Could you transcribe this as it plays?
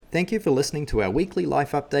Thank you for listening to our weekly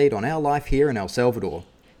life update on our life here in El Salvador.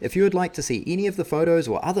 If you would like to see any of the photos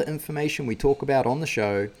or other information we talk about on the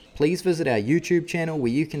show, please visit our YouTube channel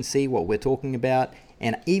where you can see what we're talking about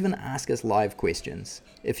and even ask us live questions.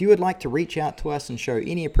 If you would like to reach out to us and show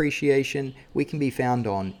any appreciation, we can be found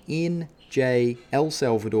on NJ El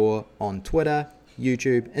Salvador on Twitter,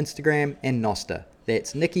 YouTube, Instagram, and Nosta.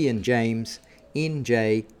 That's Nikki and James,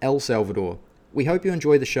 NJ El Salvador. We hope you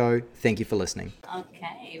enjoy the show. Thank you for listening.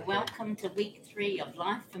 Okay, welcome to week 3 of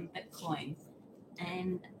Life in Bitcoin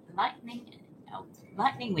and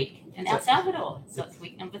Lightning Week in El Salvador. So it's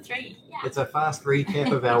week number 3. Yeah. It's a fast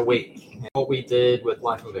recap of our week and what we did with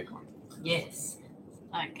Life in Bitcoin. Yes.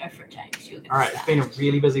 Go for it, James. All right, it's been a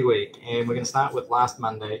really busy week, and we're going to start with last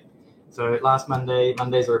Monday. So last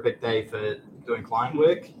Mondays are a big day for doing client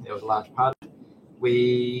work. There was a large part of it.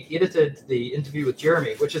 We edited the interview with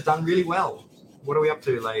Jeremy, which has done really well. What are we up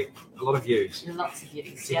to? Like a lot of views. Lots of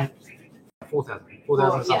views, yeah. 4,000.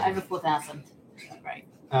 Yeah, over 4,000.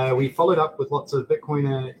 Great. We followed up with lots of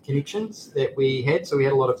Bitcoiner connections that we had. So we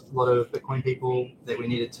had a lot of Bitcoin people that we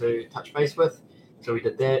needed to touch base with. So we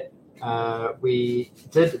did that. We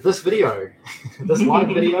did this video, this live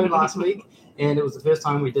video last week, and it was the first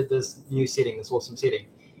time we did this new setting, this awesome setting.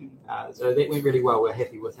 So that went really well. We're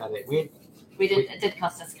happy with how that went. It did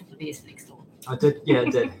cost us a couple of beers next door. It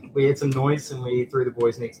did. We had some noise and we threw the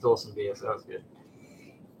boys next door some beer, so that was good.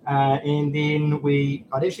 And then we'd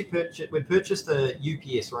purchased a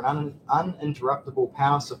UPS, or an uninterruptible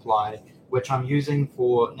power supply, which I'm using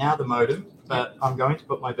for now the modem, but I'm going to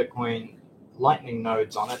put my Bitcoin Lightning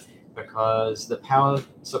nodes on it because the power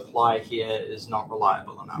supply here is not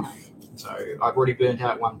reliable enough. So I've already burnt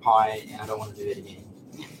out one Pi and I don't want to do that again.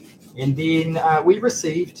 And then we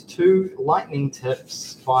received 2 Lightning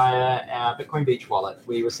tips via our Bitcoin Beach wallet.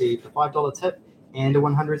 We received a $5 tip and a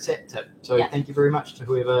 100 sat tip. So Thank you very much to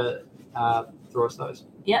whoever threw us those.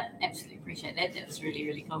 Yep, absolutely appreciate that. That was really,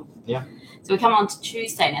 really cool. Yeah. So we come on to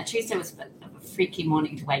Tuesday. Now, Tuesday was a bit of a freaky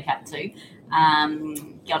morning to wake up to.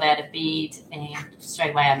 Got out of bed and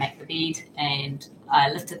straight away I make the bed and I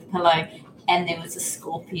lifted the pillow and there was a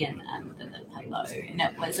scorpion under the pillow and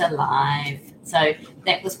it was alive. So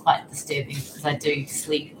that was quite disturbing because I do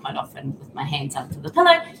sleep quite often with my hands under the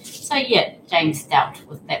pillow. So yeah, James dealt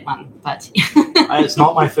with that one. But it's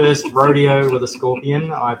not my first rodeo with a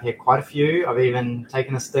scorpion. I've had quite a few. I've even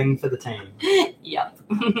taken a sting for the team. Yep.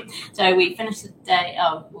 So we finished the day.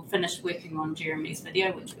 We'll finish working on Jeremy's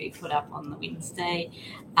video, which we put up on the Wednesday.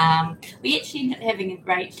 We actually ended up having a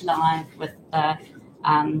great live with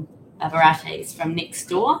Varieties from next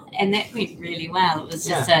door, and that went really well. It was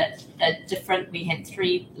just a different. We had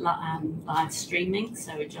 3 live streaming,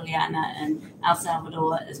 so Juliana in El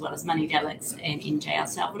Salvador, as well as Money Delics and NJ El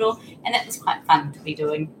Salvador, and that was quite fun to be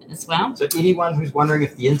doing as well. So anyone who's wondering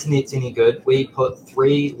if the internet's any good, we put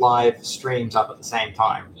 3 live streams up at the same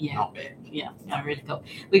time. Yeah, not bad. Yeah, no, really cool.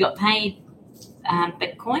 We got paid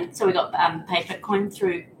Bitcoin, so we got paid Bitcoin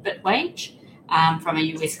through Bitwage. From a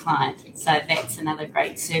US client. So that's another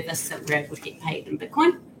great service that we're able to get paid in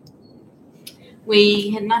Bitcoin.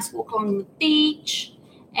 We had a nice walk along the beach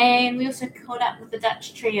and we also caught up with the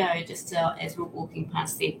Dutch trio just as we were walking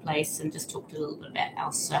past their place and just talked a little bit about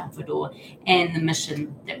El Salvador and the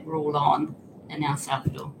mission that we're all on in El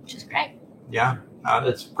Salvador, which is great. Yeah,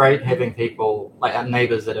 it's great having people like our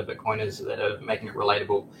neighbors that are Bitcoiners that are making it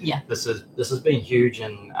relatable. Yeah. This has been huge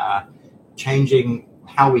in changing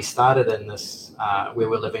how we started in this, where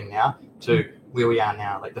we're living now, to where we are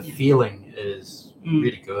now. Like the feeling is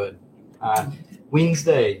really good.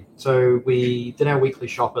 Wednesday, so we did our weekly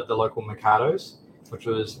shop at the local Mercados, which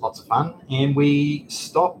was lots of fun, and we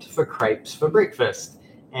stopped for crepes for breakfast,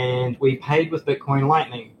 and we paid with Bitcoin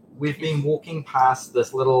Lightning. We've been walking past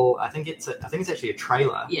this little, I think it's actually a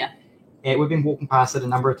trailer. Yeah. And we've been walking past it a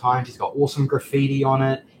number of times. He's got awesome graffiti on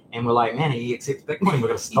it. And we're like, man, he accepts Bitcoin. We're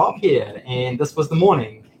going to stop here. And this was the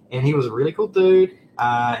morning. And he was a really cool dude.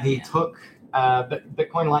 He took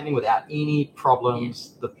Bitcoin Lightning without any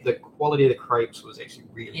problems. Yeah. The quality of the crepes was actually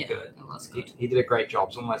really good. It was good. He did a great job.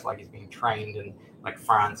 It's almost like he's being trained in like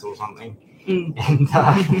France or something. Mm.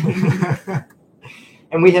 And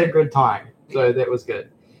and we had a good time. So that was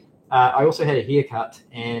good. I also had a haircut.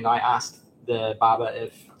 And I asked the barber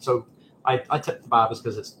I tipped the barbers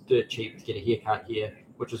because it's dirt cheap to get a haircut here,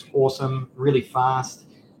 which is awesome, really fast.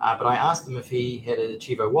 But I asked him if he had a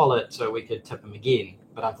Chivo wallet so we could tip him again.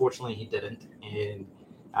 But unfortunately, he didn't. And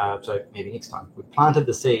so maybe next time. We planted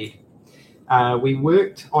the seed. We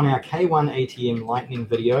worked on our K1 ATM Lightning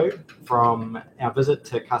video from our visit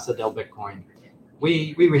to Casa del Bitcoin.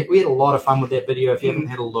 we had a lot of fun with that video. If you haven't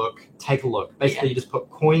had a look, take a look. Basically, you just put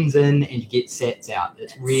coins in and you get sats out.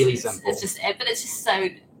 It's really simple. It's just so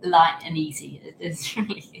light and easy. It is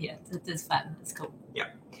really, it is fun. It's cool. Yeah.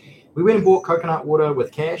 We went and bought coconut water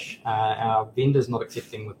with cash. Our vendor's not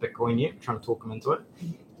accepting with Bitcoin yet. We're trying to talk them into it.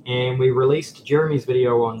 And we released Jeremy's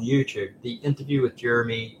video on YouTube. The interview with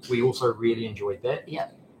Jeremy, we also really enjoyed that. Yeah.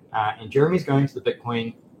 And Jeremy's going to the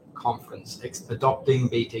Bitcoin conference, adopting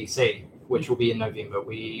BTC, which will be in November.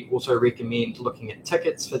 We also recommend looking at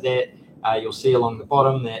tickets for that. You'll see along the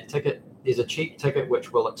bottom that ticket is a cheap ticket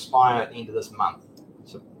which will expire at the end of this month.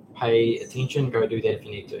 So pay attention, go do that if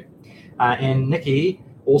you need to. And Nikki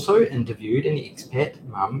also interviewed an expat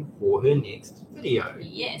mum for her next video.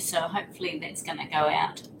 Yeah, so hopefully that's going to go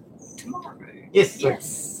out tomorrow. Yes.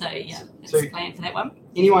 So that's planned for that one.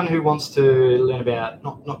 Anyone who wants to learn about,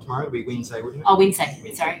 not tomorrow, it'll be Wednesday, wouldn't it? Oh,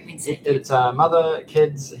 Wednesday. Sorry, Wednesday. It's mother,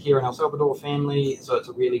 kids here in El Salvador, family, so it's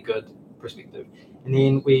a really good perspective. And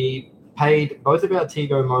then we paid both of our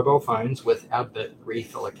Tigo mobile phones with our Bit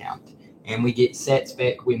refill account, and we get sats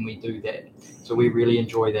back when we do that. So we really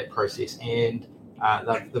enjoy that process, and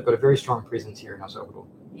they've got a very strong presence here in El Salvador.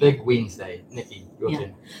 Big Wednesday. Nikki, your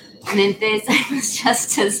turn. And then Thursday was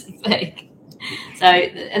just as big. So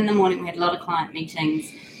in the morning we had a lot of client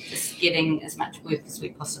meetings, just getting as much work as we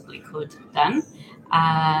possibly could done.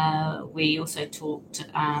 We also talked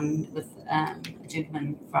with a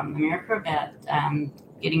gentleman from America about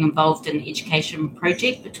getting involved in the education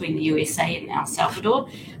project between the USA and El Salvador,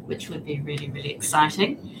 which would be really, really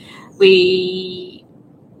exciting. We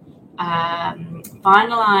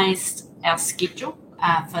finalised our schedule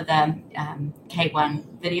for the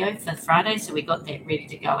K1 video for Friday, so we got that ready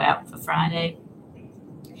to go out for Friday.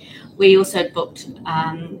 We also booked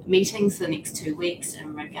meetings the next 2 weeks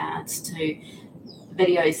in regards to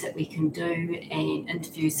videos that we can do and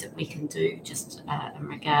interviews that we can do just in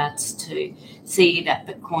regards to see about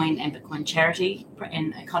Bitcoin and Bitcoin charity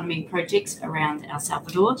and economy projects around El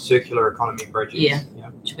Salvador. Circular economy projects. Yeah.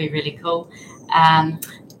 Which will be really cool.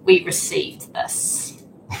 We received this.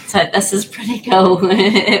 So this is pretty cool.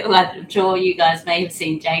 I'm sure you guys may have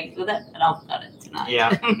seen James with it, but I've got it tonight.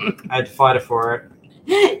 Yeah, I had to fight for it.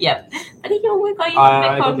 Yep. But you'll work on your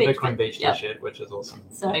I got the Bitcoin Beach t-shirt, which is awesome.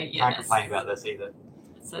 So can't complain about this either.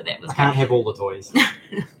 So that was. I can't have all the toys.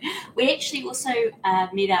 We actually also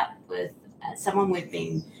met up with someone we've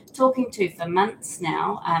been talking to for months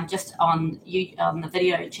now, just on the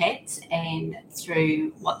video chats and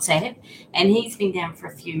through WhatsApp, and he's been down for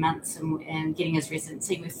a few months and getting his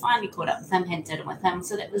residency. We finally caught up with him, had dinner with him,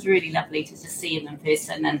 so that was really lovely to just see him in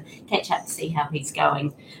person and catch up to see how he's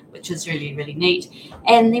going, which was really, really neat.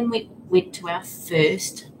 And then we went to our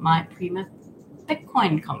first My Prima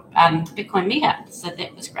Bitcoin meetup, so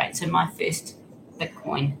that was great. So my first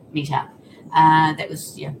Bitcoin meetup. That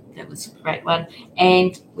was a great one,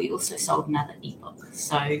 and we also sold another ebook.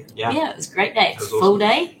 So it was a great day. It was a full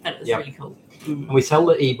day, but it was really cool. And we sell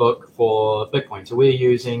the ebook for Bitcoin, so we're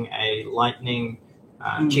using a Lightning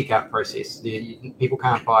checkout process. People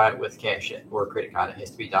can't buy it with cash or a credit card. It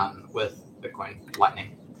has to be done with Bitcoin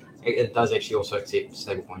Lightning. It does actually also accept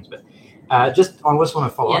stablecoins, but I just want to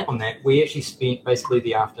follow up on that. We actually spent basically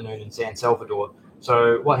the afternoon in San Salvador.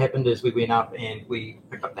 So what happened is we went up and we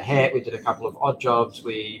picked up the hat. We did a couple of odd jobs.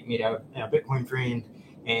 We met our Bitcoin friend,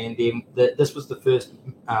 and then this was the first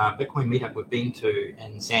Bitcoin meetup we've been to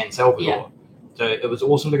in San Salvador. Yeah. So it was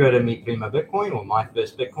awesome to go to meet Prima Bitcoin, or my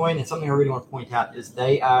first Bitcoin. And something I really want to point out is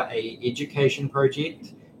they are a education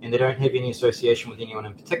project, and they don't have any association with anyone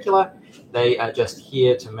in particular. They are just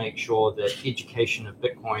here to make sure that education of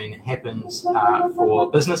Bitcoin happens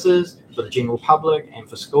for businesses, for the general public, and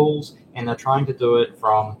for schools. And they're trying to do it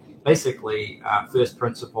from basically first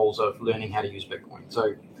principles of learning how to use Bitcoin.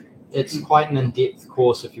 So it's quite an in-depth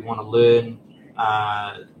course if you want to learn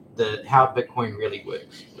how Bitcoin really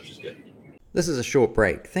works, which is good. This is a short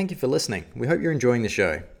break. Thank you for listening. We hope you're enjoying the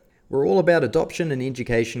show. We're all about adoption and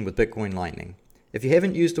education with Bitcoin Lightning. If you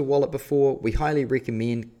haven't used a wallet before, we highly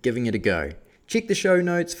recommend giving it a go. Check the show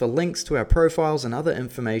notes for links to our profiles and other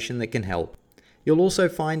information that can help. You'll also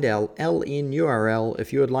find our LN URL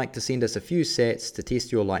if you would like to send us a few sats to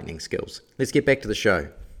test your Lightning skills. Let's get back to the show.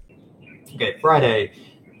 Okay, Friday.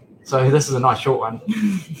 So this is a nice short one.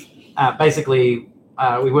 Basically,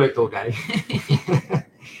 we worked all day.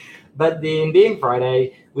 But then being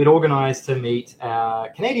Friday, we'd organised to meet our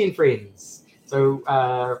Canadian friends. So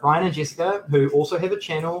Ryan and Jessica, who also have a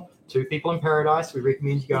channel, Two People in Paradise, we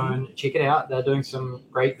recommend you go and check it out. They're doing some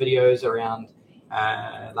great videos around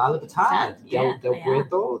La Libertad del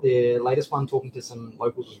Puerto. Their latest one, talking to some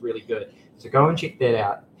locals, was really good. So go and check that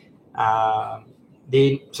out.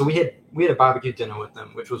 So we had we had a barbecue dinner with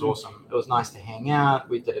them, which was awesome. It was nice to hang out.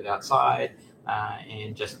 We did it outside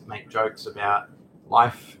and just make jokes about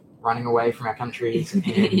life, running away from our countries, and,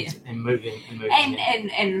 and moving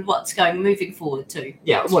and what's moving forward too.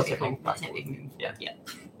 Yeah, what's happening. Yeah.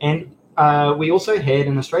 And we also had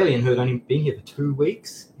an Australian who had only been here for 2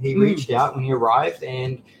 weeks. He reached out when he arrived,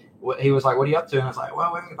 and he was like, "What are you up to?" And I was like,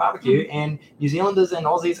 "Well, we're having a barbecue." And New Zealanders and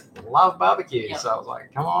Aussies love barbecue, so I was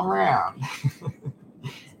like, "Come on around."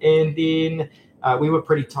 And then we were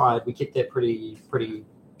pretty tired. We kept that pretty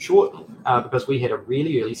short because we had a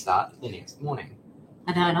really early start the next morning.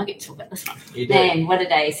 I know, and I get to talk about this one. You do. Man, what a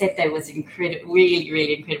day. Saturday was incredible, really,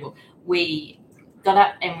 really incredible. We got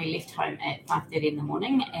up and we left home at 5:30 in the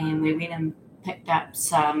morning, and we went and picked up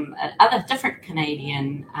some other different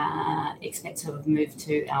Canadian expats who have moved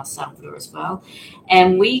to El Salvador as well.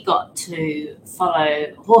 And we got to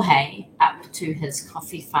follow Jorge up to his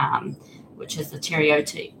coffee farm, which is the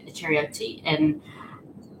Teriote in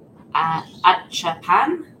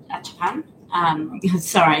Achapan.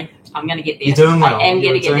 Sorry, I'm going to get there. You're doing well. I am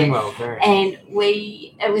going to get there. Well, very. And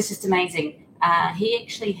it was just amazing. He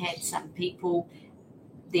actually had some people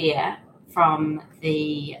there from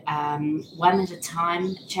the One at a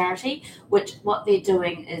Time charity, which what they're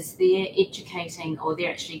doing is they're educating, or they're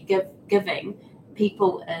actually giving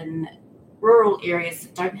people in rural areas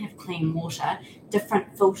that don't have clean water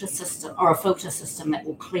different filter system, or a filter system that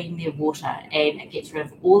will clean their water, and it gets rid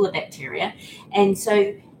of all the bacteria. And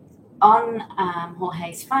so on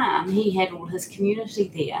Jorge's farm, he had all his community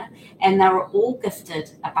there, and they were all gifted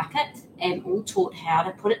a bucket and all taught how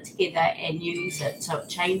to put it together and use it. So it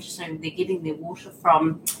changed, so they're getting their water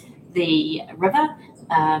from the river,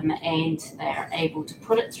 and they're able to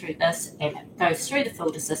put it through this, and it goes through the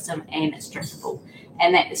filter system, and it's drinkable.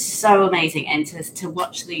 And that is so amazing. And to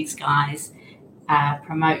watch these guys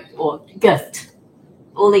promote or gift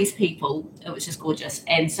all these people, it was just gorgeous.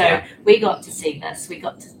 And so we got to see this. We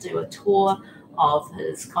got to do a tour of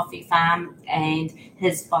his coffee farm and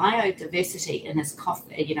his biodiversity in his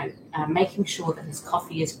coffee, making sure that his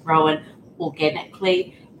coffee is grown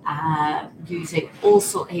organically, using all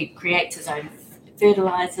sorts. He creates his own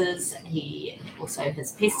fertilizers. He also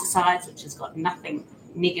has pesticides, which has got nothing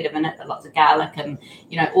negative in it, but lots of garlic and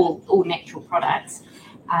all natural products.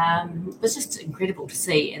 It was just incredible to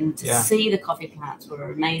see, and to see the coffee plants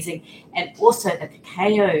were amazing, and also the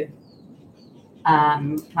cacao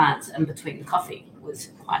plants in between the coffee was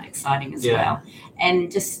quite exciting as well. And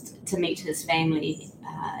just to meet his family,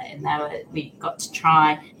 and we got to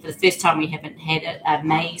try for the first time. We haven't had a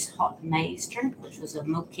hot maize drink, which was a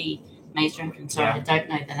milky maize drink, and sorry, I don't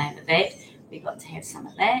know the name of that. We got to have some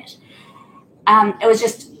of that. It was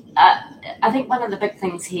just. I think one of the big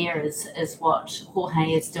things here is what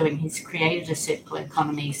Jorge is doing. He's created a circular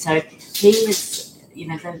economy. So he is,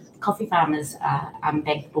 the coffee farmers are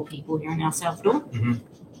unbankable people here in El Salvador. Mm-hmm.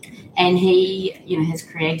 And he, has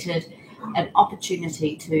created an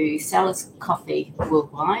opportunity to sell his coffee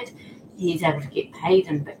worldwide. He's able to get paid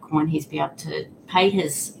in Bitcoin. He's been able to pay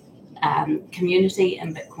his community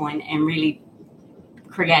in Bitcoin and really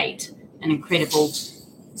create an incredible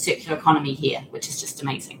circular economy here, which is just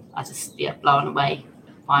amazing. I just blown away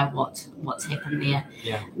by what's happened there.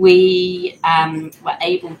 Yeah. We were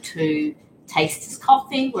able to taste his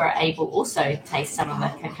coffee. We were able also to taste some of the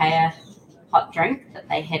cacao hot drink that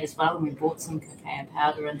they had as well, and we bought some cacao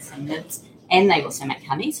powder and some nibs, and they also make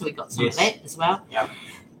honey, so we got some of that as well. Yep.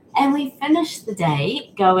 And we finished the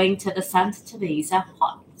day going to the Santa Teresa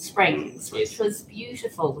hot springs, which was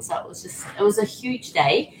beautiful. So it was a huge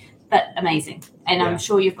day, but amazing. And I'm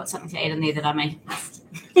sure you've got something to add in there that I may have missed.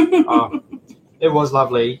 It was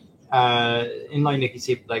lovely. And like Nikki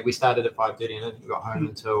said, we started at 5:30 and we got home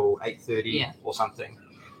until 8:30 or something.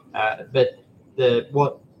 But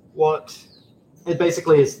what it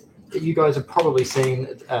basically is, you guys have probably seen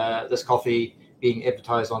this coffee being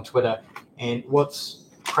advertised on Twitter, and what's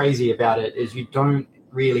crazy about it is you don't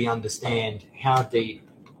really understand how deep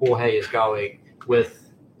Jorge is going with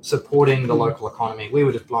supporting the local economy. We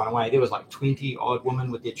were just blown away. There was 20 odd women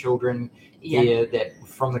with their children here that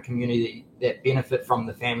from the community that benefit from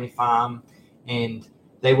the family farm, and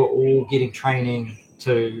they were all getting training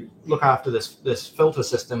to look after this filter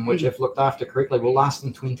system, which if looked after correctly will last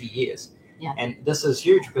them 20 years. Yeah. And this is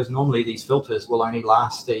huge because normally these filters will only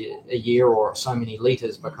last a year or so many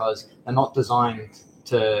litres, because they're not designed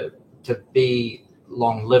to be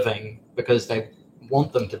long living, because they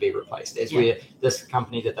want them to be replaced. This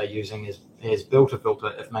company that they're using has built a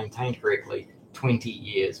filter, if maintained correctly, 20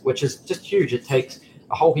 years, which is just huge. It takes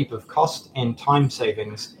a whole heap of cost and time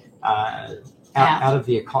savings out of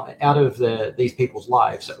these people's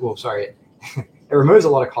lives. Well, sorry, it removes a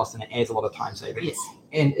lot of cost and it adds a lot of time savings. Yes.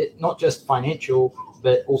 And it not just financial,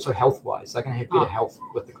 but also health-wise. They're going to have better health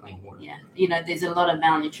with the clean water. Yeah, there's a lot of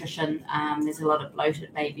malnutrition. There's a lot of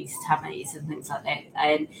bloated babies' tummies and things like that.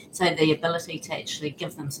 And so the ability to actually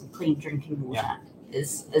give them some clean drinking water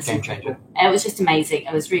is game changer. And it was just amazing.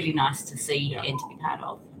 It was really nice to see and to be part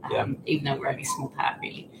of. Even though we're only a small part,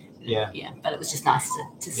 really. Yeah. But it was just nice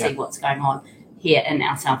to see what's going on here in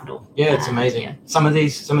El Salvador. Yeah, it's amazing. Some of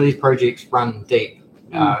these projects run deep.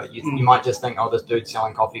 You might just think, oh, this dude's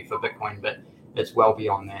selling coffee for Bitcoin, but it's well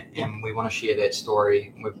beyond that, and we want to share that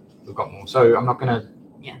story. We've got more, so I'm not going to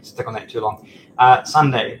stick on that too long.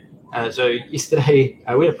 Sunday, so yesterday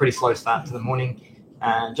we had a pretty slow start to the morning,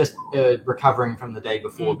 just recovering from the day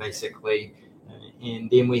before, basically. And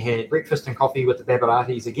then we had breakfast and coffee with the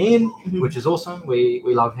Babaratis again, which is awesome. We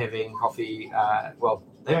love having coffee. Well,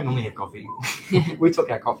 they don't normally have coffee. We took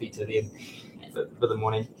our coffee to them for the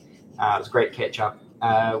morning. It was a great catch up.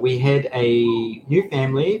 We had a new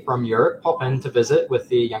family from Europe pop in to visit with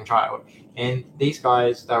their young child. And these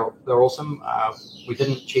guys, they're awesome. We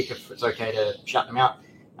didn't check if it's okay to shout them out.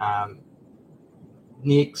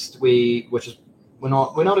 Next, we're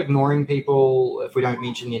not ignoring people if we don't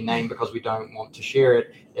mention their name because we don't want to share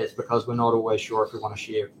it. It's because we're not always sure if we want to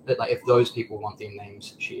share it, like if those people want their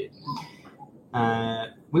names shared.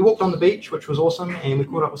 We walked on the beach, which was awesome, and we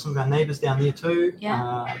caught up with some of our neighbours down there too.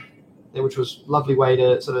 Which was a lovely way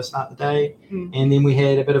to sort of start the day. And then we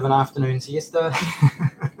had a bit of an afternoon siesta,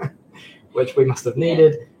 which we must have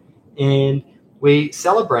needed. And we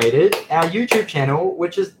celebrated our YouTube channel,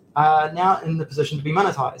 which is now in the position to be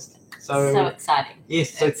monetized. So exciting.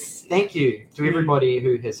 Yes, so thank you to everybody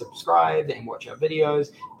who has subscribed and watched our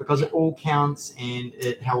videos, because it all counts and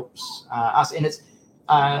it helps us. And it's,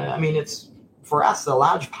 it's for us, a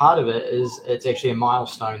large part of it is it's actually a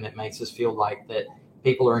milestone that makes us feel like that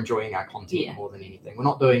people are enjoying our content more than anything. We're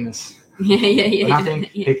not doing this for nothing.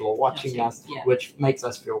 People are watching us, which makes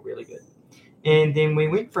us feel really good. And then we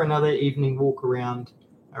went for another evening walk around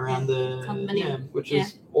the condominium, which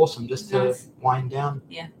is awesome, just to wind down.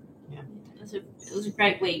 It was a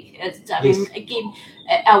great week. Again,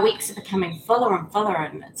 our weeks are becoming fuller and fuller,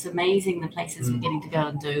 and it's amazing the places we're getting to go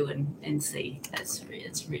and do and see. It's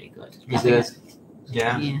really good. Yes, it is.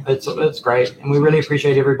 Yeah, it's great, and we really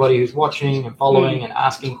appreciate everybody who's watching and following and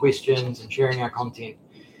asking questions and sharing our content,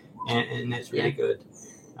 and that's really good.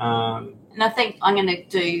 And I think I'm going to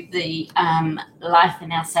do the Life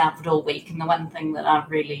in El Salvador week, and the one thing that I've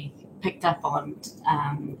really picked up on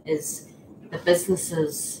is the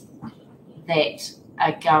businesses that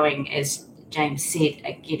are going, as James said,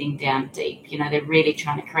 are getting down deep. They're really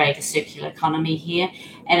trying to create a circular economy here.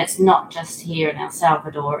 And it's not just here in El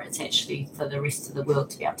Salvador, it's actually for the rest of the world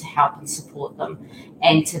to be able to help and support them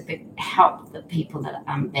and to help the people that are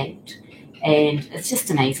unbanked. And it's just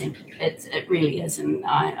amazing. It really is. And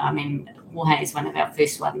I mean, Jorge is one of our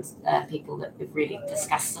first people that we've really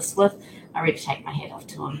discussed this with. I really take my hat off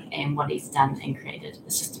to him and what he's done and created.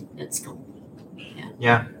 It's cool.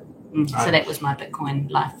 Yeah. So that was my Bitcoin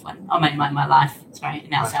life one. I mean, my life, sorry,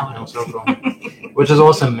 in El Salvador. Which is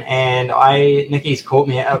awesome. And Nikki's caught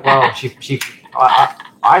me at, well,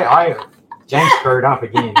 James screwed up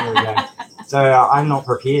again. Here we go. So I'm not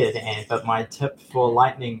prepared. But my tip for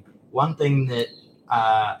Lightning, one thing that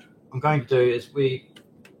I'm going to do is we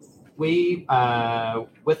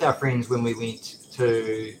with our friends, when we went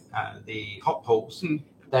to the hot pools,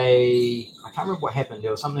 I can't remember what happened.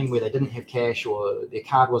 There was something where they didn't have cash or their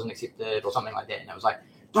card wasn't accepted or something like that. And it was like,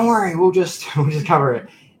 don't worry, we'll just cover it.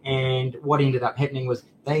 And what ended up happening was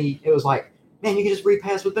it was like, man, you can just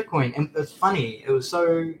repay us with Bitcoin. And it's funny. It's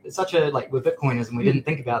such a, like with Bitcoiners, we didn't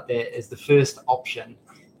think about that as the first option.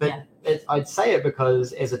 But I'd say it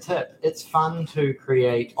because, as a tip, it's fun to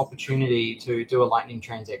create opportunity to do a Lightning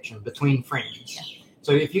transaction between friends. Yeah.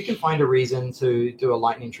 So if you can find a reason to do a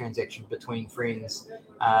Lightning transaction between friends,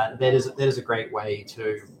 that is a great way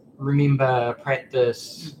to remember,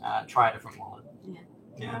 practice, try a different wallet.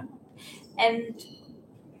 Yeah. And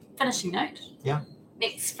finishing note. Yeah.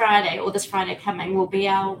 Next Friday, or this Friday coming, will be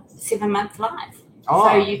our 7-month live. Oh,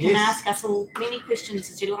 so you can ask us all many questions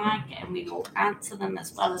as you like, and we will answer them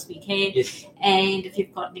as well as we can. Yes. And if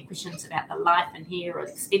you've got any questions about the life in here or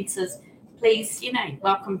expenses, please,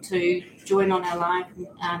 welcome to join on our live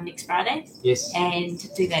next Friday. Yes. And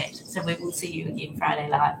do that. So we will see you again Friday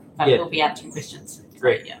live, but we'll be answering questions.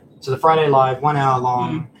 Great. Yeah. So the Friday live, 1 hour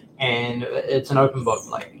long, and it's an open book.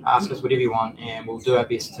 Like, ask us whatever you want, and we'll do our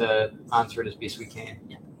best to answer it as best we can.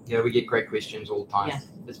 Yeah, we get great questions all the time. Yeah.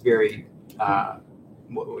 It's very,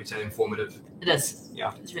 what would we say, informative. It is.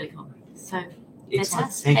 Yeah. It's really cool. So, That's Excellent.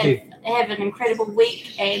 us. Thank you. Have an incredible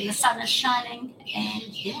week, and the sun is shining,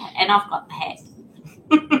 and I've got the hat.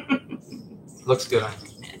 Looks good on you.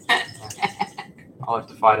 Yeah. I'll have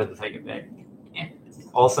to fight it to take it back. Yeah.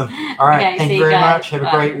 Awesome. All right. Okay, Thank see you very you guys. much. Have a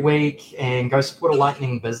Bye. great week and go support a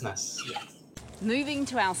lightning business. Moving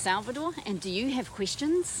to El Salvador, and do you have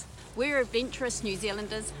questions? We're adventurous New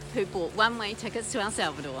Zealanders who bought one-way tickets to El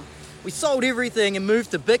Salvador. We sold everything and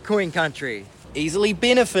moved to Bitcoin country. Easily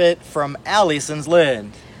benefit from our lessons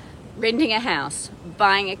learned. Renting a house,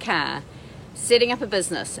 buying a car, setting up a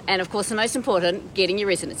business, and of course the most important, getting your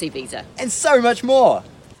residency visa. And so much more.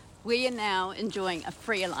 We are now enjoying a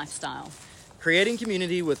freer lifestyle. Creating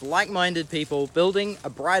community with like-minded people, building a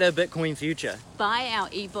brighter Bitcoin future. Buy our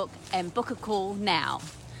ebook and book a call now.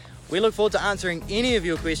 We look forward to answering any of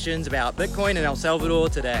your questions about Bitcoin in El Salvador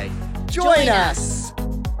today. Join us.